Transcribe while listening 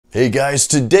Hey guys,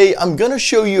 today I'm going to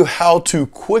show you how to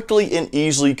quickly and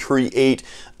easily create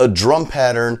a drum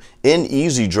pattern in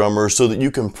EZdrummer so that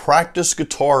you can practice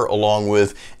guitar along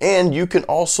with, and you can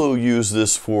also use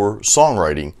this for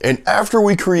songwriting. And after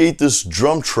we create this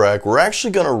drum track, we're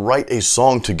actually going to write a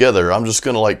song together. I'm just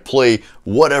going to play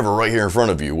whatever right here in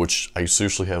front of you, which I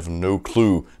seriously have no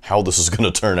clue how this is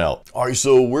going to turn out. All right,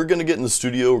 so we're going to get in the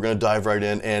studio, we're going to dive right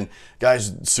in, and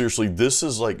guys, seriously, this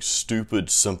is like stupid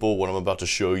simple what I'm about to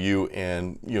show you,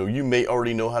 and you may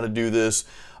already know how to do this.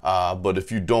 But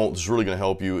if you don't, it's really going to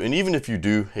help you. And even if you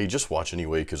do, hey, just watch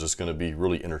anyway, because it's going to be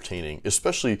really entertaining,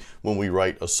 especially when we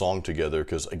write a song together,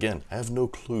 because again, I have no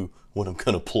clue what I'm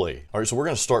going to play. All right, so we're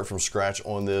going to start from scratch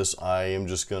on this. I am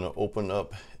just going to open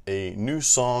up a new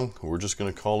song. We're just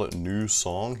going to call it New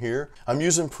Song here. I'm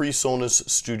using PreSonus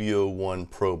Studio One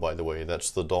Pro, by the way.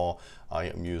 That's the DAW I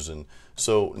am using.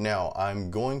 So now I'm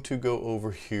going to go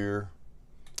over here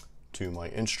to my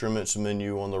instruments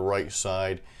menu on the right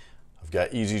side. I've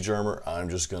got EZdrummer. I'm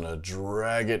just going to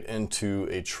drag it into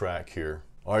a track here.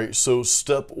 All right, so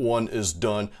step one is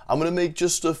done. I'm going to make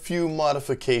just a few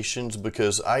modifications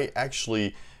because I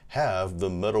actually have the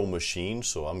metal machine,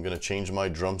 so I'm going to change my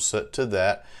drum set to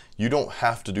that. You don't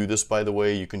have to do this, by the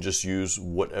way. You can just use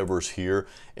whatever's here,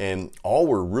 and all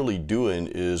we're really doing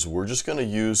is we're just going to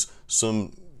use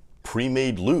some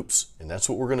pre-made loops, and that's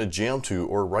what we're going to jam to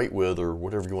or write with or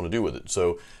whatever you want to do with it.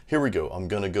 So here we go. I'm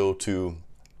going to go to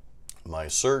my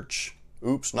search,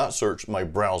 my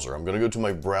browser. I'm going to go to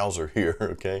my browser here,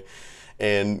 okay?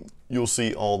 And you'll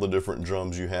see all the different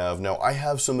drums you have. Now I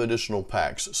have some additional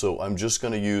packs, so I'm just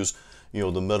going to use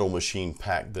the metal machine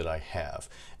pack that I have.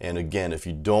 And again, if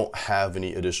you don't have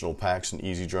any additional packs in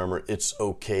EZdrummer, it's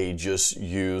okay. Just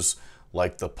use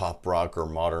like the pop rock or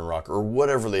modern rock or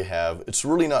whatever they have. It's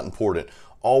really not important.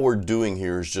 All we're doing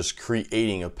here is just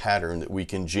creating a pattern that we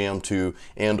can jam to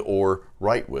and or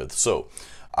write with. So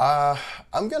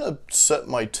I'm gonna set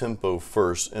my tempo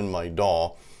first in my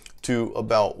DAW to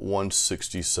about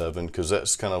 167, because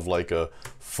that's kind of like a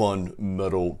fun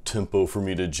metal tempo for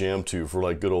me to jam to for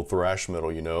like good old thrash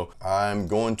metal, I'm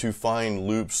going to find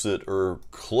loops that are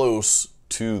close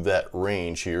to that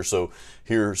range here. So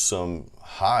here's some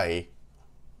high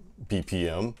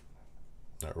BPM.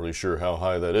 Not really sure how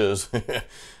high that is.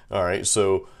 All right,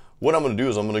 so what I'm going to do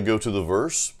is I'm going to go to the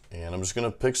verse, and I'm just going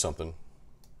to pick something.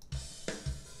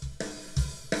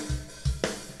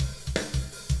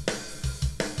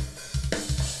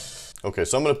 Okay,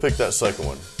 so I'm going to pick that second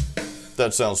one.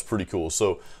 That sounds pretty cool.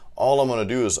 So all I'm going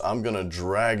to do is I'm going to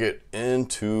drag it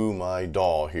into my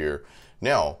DAW here.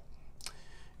 Now,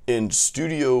 in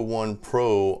Studio One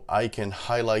Pro, I can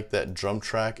highlight that drum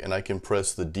track and I can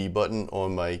press the D button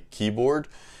on my keyboard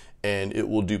and it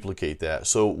will duplicate that.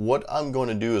 So what I'm going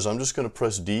to do is I'm just going to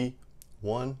press D,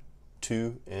 1,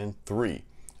 2, and 3.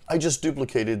 I just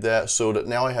duplicated that so that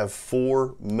now I have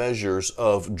 4 measures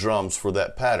of drums for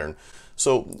that pattern.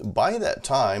 So by that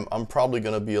time, I'm probably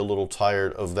going to be a little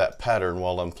tired of that pattern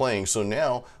while I'm playing. So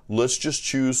now let's just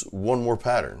choose one more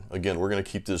pattern. Again, we're going to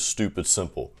keep this stupid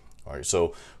simple. All right,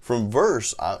 so from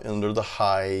verse, under the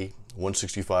high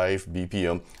 165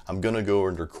 BPM, I'm going to go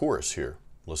under chorus here.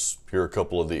 Let's hear a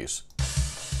couple of these.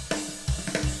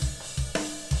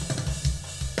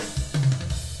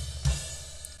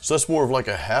 So that's more of like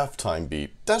a halftime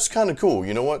beat. That's kind of cool.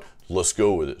 You know what? Let's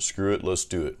go with it. Screw it. Let's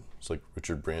do it. It's like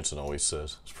Richard Branson always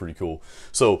says. It's pretty cool.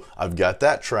 So I've got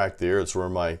that track there. It's where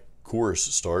my chorus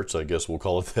starts. I guess we'll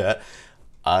call it that.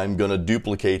 I'm going to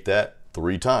duplicate that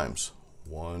 3 times.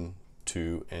 1,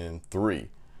 2, and 3.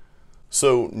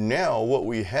 So now what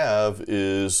we have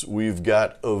is we've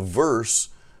got a verse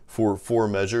for 4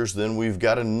 measures. Then we've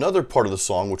got another part of the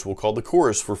song, which we'll call the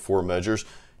chorus, for 4 measures.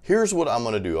 Here's what I'm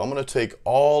going to do. I'm going to take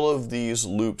all of these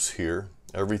loops here,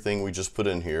 everything we just put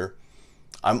in here.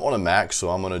 I'm on a Mac, so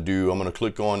I'm going to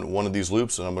click on one of these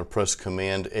loops and I'm going to press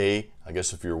Command A. I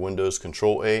guess if you're Windows,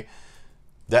 Control A.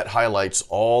 That highlights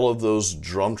all of those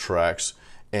drum tracks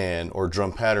or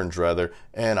drum patterns rather,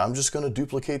 and I'm just going to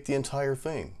duplicate the entire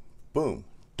thing. Boom,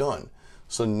 done.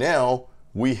 So now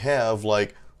we have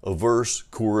like a verse,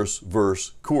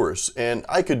 chorus, and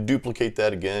I could duplicate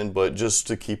that again, but just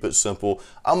to keep it simple,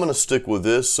 I'm going to stick with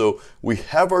this. So we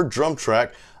have our drum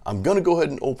track. I'm going to go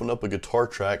ahead and open up a guitar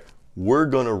track. We're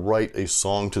going to write a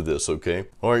song to this, okay?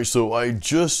 All right, so I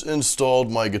just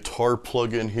installed my guitar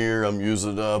plugin here. I'm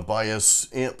using Bias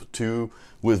Amp 2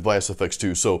 with Bias FX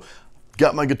 2. So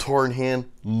got my guitar in hand.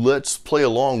 Let's play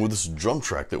along with this drum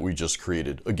track that we just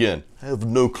created. Again, I have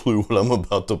no clue what I'm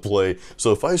about to play.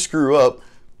 So if I screw up,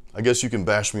 I guess you can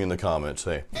bash me in the comments,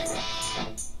 hey.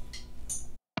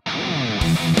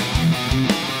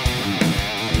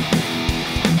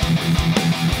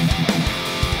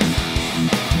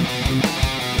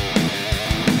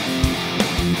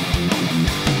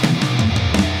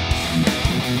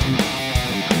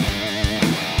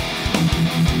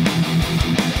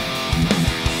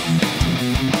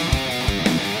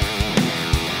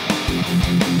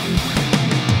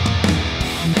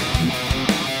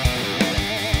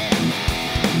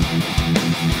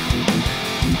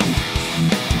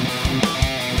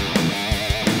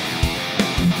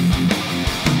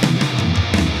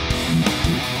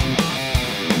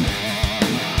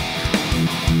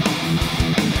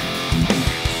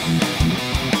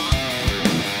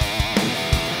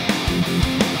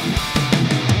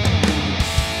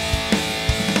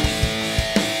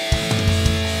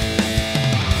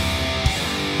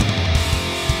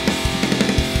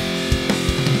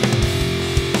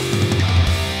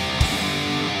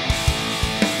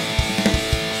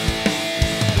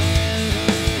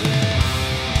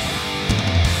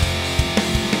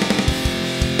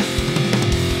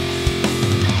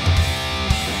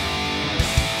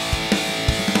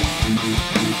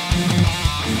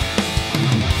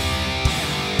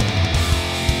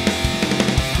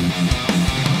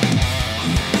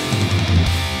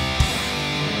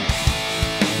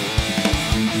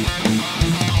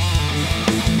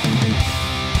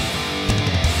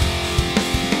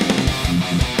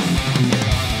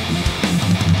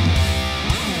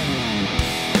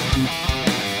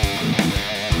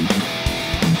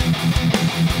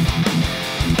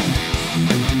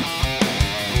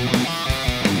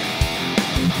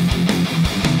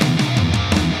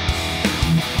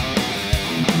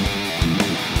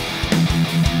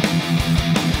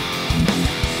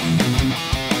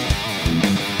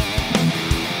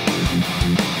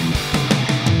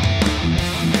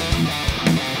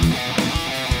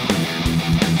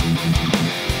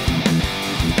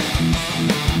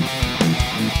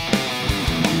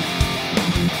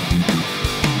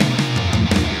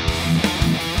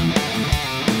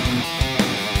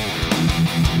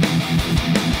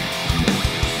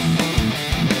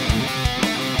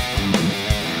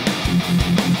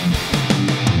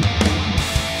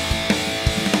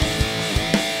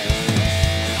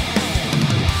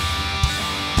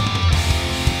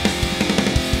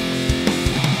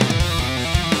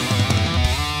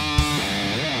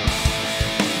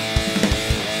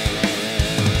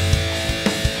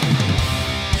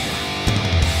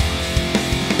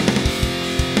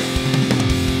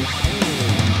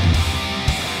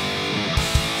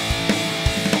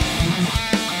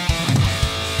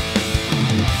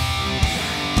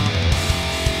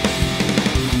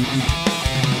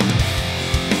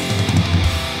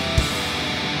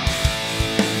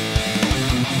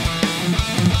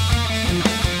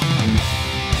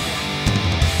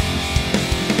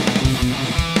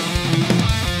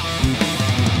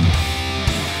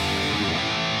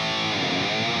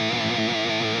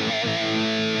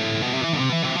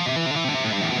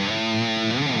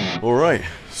 All right,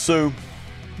 so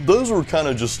those were kind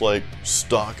of just like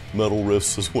stock metal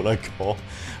riffs is what I call.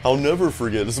 I'll never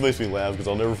forget, this makes me laugh because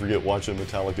I'll never forget watching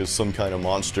Metallica's Some Kind of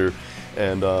Monster,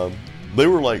 and they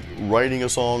were like writing a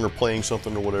song or playing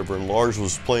something or whatever, and Lars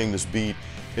was playing this beat,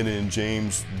 and then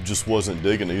James just wasn't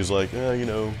digging it. He was like, you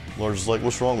know, Lars was like,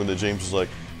 what's wrong with it? James was like,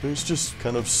 it's just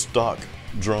kind of stock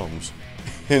drums.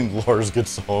 And Lars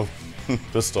gets all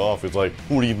pissed off. He's like,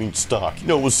 what do you mean stock?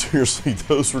 No, well, seriously,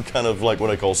 those were kind of like what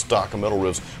I call stock metal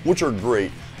riffs, which are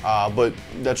great, but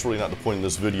that's really not the point of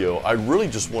this video. I really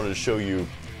just wanted to show you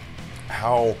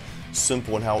how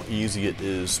simple and how easy it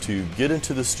is to get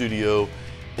into the studio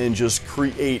and just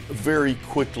create very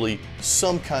quickly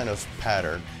some kind of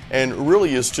pattern. And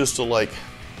really it's just a like,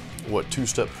 what,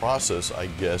 two-step process, I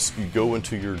guess. You go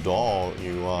into your DAW,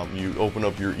 you open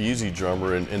up your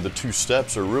EZdrummer, and the two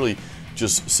steps are really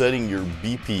just setting your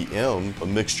BPM, a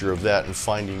mixture of that, and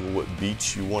finding what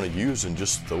beats you want to use and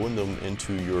just throwing them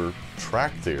into your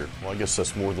track there. Well, I guess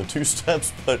that's more than two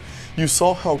steps, but you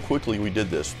saw how quickly we did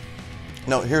this.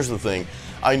 Now, here's the thing.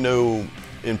 I know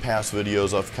in past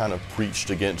videos I've kind of preached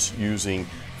against using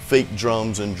fake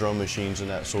drums and drum machines and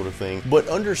that sort of thing, but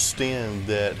understand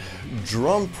that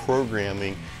drum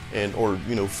programming or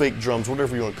fake drums,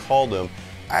 whatever you want to call them,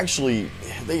 actually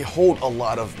they hold a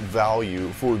lot of value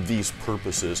for these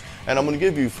purposes, and I'm going to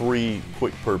give you 3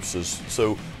 quick purposes.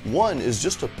 So one is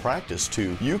just a practice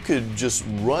too. You could just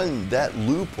run that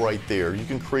loop right there. You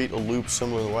can create a loop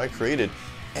similar to what I created,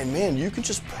 and man, you can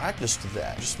just practice to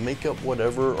that. Just make up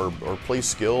whatever or play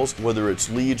scales, whether it's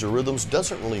leads or rhythms,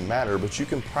 doesn't really matter, but you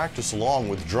can practice along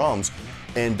with drums,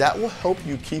 and that will help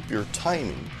you keep your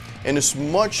timing. And it's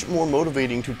much more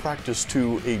motivating to practice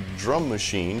to a drum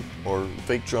machine, or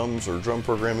fake drums, or drum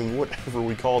programming, whatever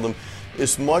we call them.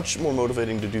 It's much more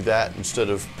motivating to do that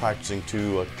instead of practicing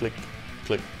to a click,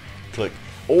 click, click,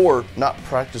 or not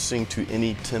practicing to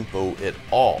any tempo at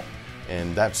all.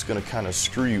 And that's going to kind of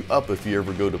screw you up if you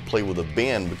ever go to play with a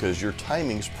band, because your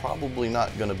timing's probably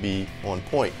not going to be on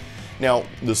point. Now,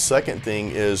 the second thing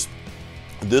is,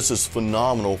 this is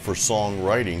phenomenal for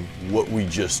songwriting, what we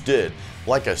just did.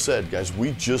 Like I said, guys,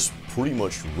 we just pretty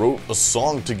much wrote a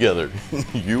song together.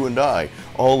 You and I,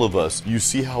 all of us. You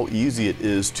see how easy it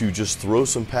is to just throw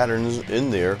some patterns in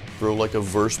there, throw like a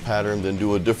verse pattern, then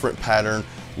do a different pattern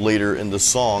later in the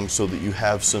song so that you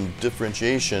have some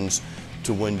differentiations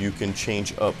to when you can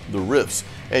change up the riffs.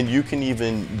 And you can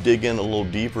even dig in a little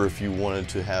deeper if you wanted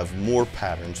to have more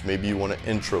patterns. Maybe you want an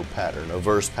intro pattern, a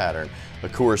verse pattern, a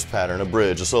chorus pattern, a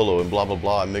bridge, a solo, and blah, blah,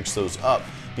 blah, and mix those up.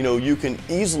 You know, you can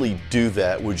easily do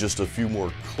that with just a few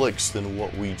more clicks than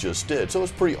what we just did. So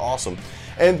it's pretty awesome.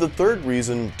 And the third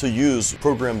reason to use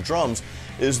programmed drums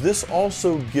is this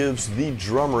also gives the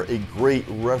drummer a great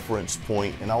reference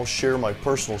point, and I'll share my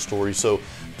personal story. So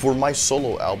for my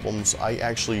solo albums, I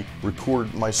actually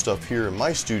record my stuff here in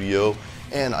my studio,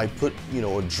 and I put,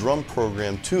 a drum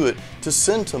program to it to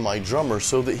send to my drummer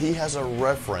so that he has a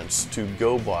reference to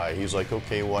go by. He's like,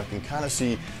 okay, well, I can kind of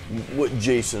see what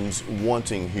Jason's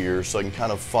wanting here, so I can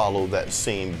kind of follow that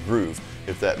same groove,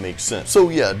 if that makes sense. So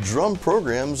yeah, drum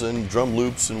programs and drum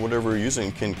loops and whatever you're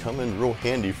using can come in real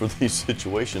handy for these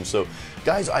situations. So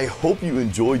guys, I hope you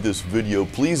enjoyed this video.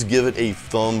 Please give it a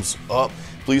thumbs up.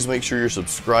 Please make sure you're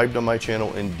subscribed to my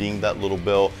channel and ding that little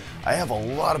bell. I have a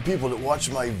lot of people that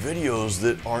watch my videos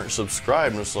that aren't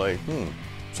subscribed, and it's like,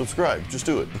 subscribe, just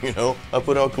do it, I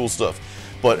put out cool stuff.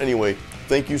 But anyway,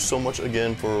 thank you so much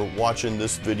again for watching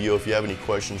this video. If you have any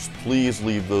questions, please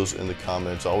leave those in the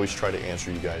comments. I always try to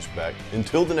answer you guys back.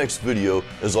 Until the next video,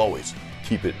 as always,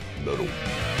 keep it metal.